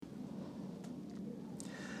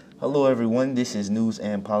Hello, everyone. This is News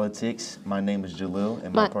and Politics. My name is Jalil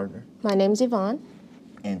and my partner. My name is Yvonne.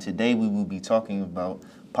 And today we will be talking about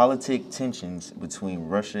politic tensions between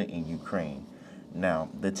Russia and Ukraine. Now,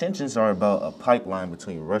 the tensions are about a pipeline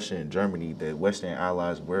between Russia and Germany that Western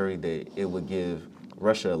allies worry that it would give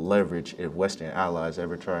Russia leverage if Western allies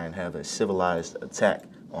ever try and have a civilized attack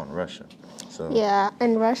on Russia. Yeah,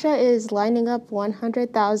 and Russia is lining up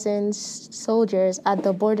 100,000 soldiers at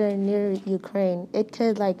the border near Ukraine. It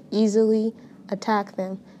could easily attack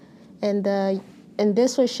them. And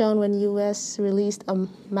this was shown when U.S. released a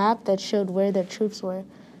map that showed where the troops were.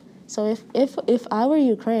 So if I were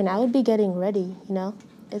Ukraine, I would be getting ready,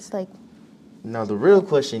 It's like... Now, the real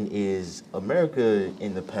question is, America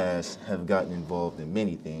in the past have gotten involved in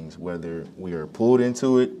many things, whether we are pulled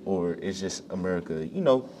into it or it's just America,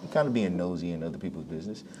 kind of being nosy in other people's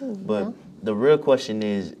business. But the real question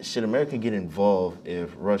is, should America get involved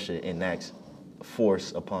if Russia enacts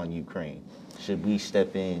force upon Ukraine? Should we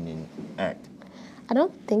step in and act? I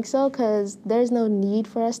don't think so, because there's no need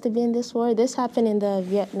for us to be in this war. This happened in the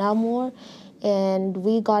Vietnam War, and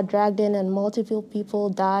we got dragged in and multiple people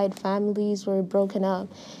died, families were broken up.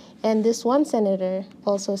 And this one senator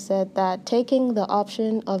also said that taking the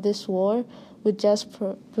option of this war would just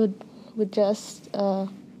provide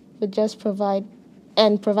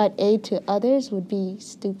aid to others would be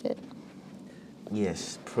stupid.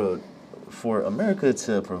 Yes, for America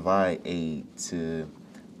to provide aid to,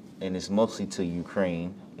 and it's mostly to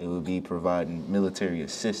Ukraine, it would be providing military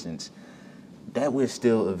assistance. That would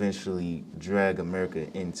still eventually drag America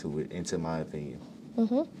into it, into my opinion.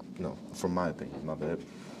 No, from my opinion, my bad.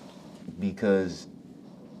 Because,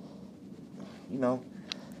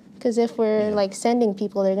 Because if we're sending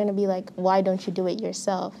people, they're going to be like, why don't you do it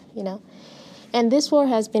yourself, And this war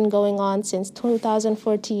has been going on since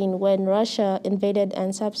 2014 when Russia invaded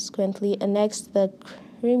and subsequently annexed the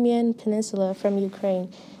Crimean Peninsula from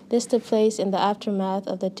Ukraine. This took place in the aftermath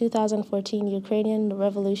of the 2014 Ukrainian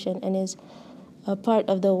Revolution and is a part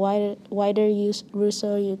of the wider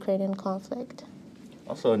Russo-Ukrainian conflict.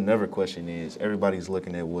 Also, another question is, everybody's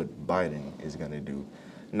looking at what Biden is going to do.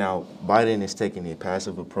 Now, Biden is taking a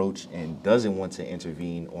passive approach and doesn't want to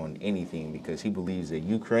intervene on anything because he believes that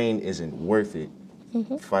Ukraine isn't worth it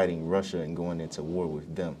fighting Russia and going into war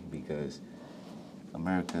with them because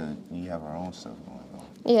America, we have our own stuff going on.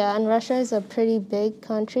 Yeah, and Russia is a pretty big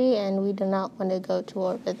country, and we do not want to go to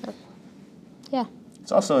war with them. Yeah.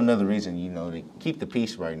 It's also another reason, to keep the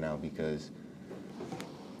peace right now because,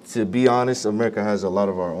 to be honest, America has a lot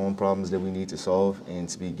of our own problems that we need to solve, and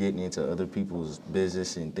to be getting into other people's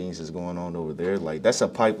business and things that's going on over there, that's a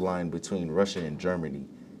pipeline between Russia and Germany,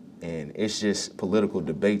 and it's just political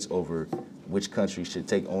debates over which country should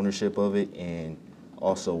take ownership of it and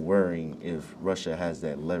also worrying if Russia has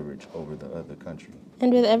that leverage over the other country.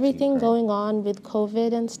 And with everything going on with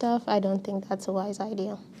COVID and stuff, I don't think that's a wise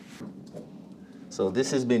idea. So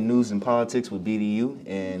this has been News and Politics with BDU,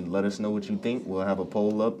 and let us know what you think. We'll have a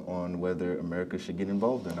poll up on whether America should get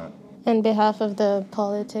involved or not. On behalf of the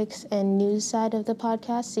politics and news side of the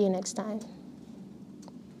podcast, see you next time.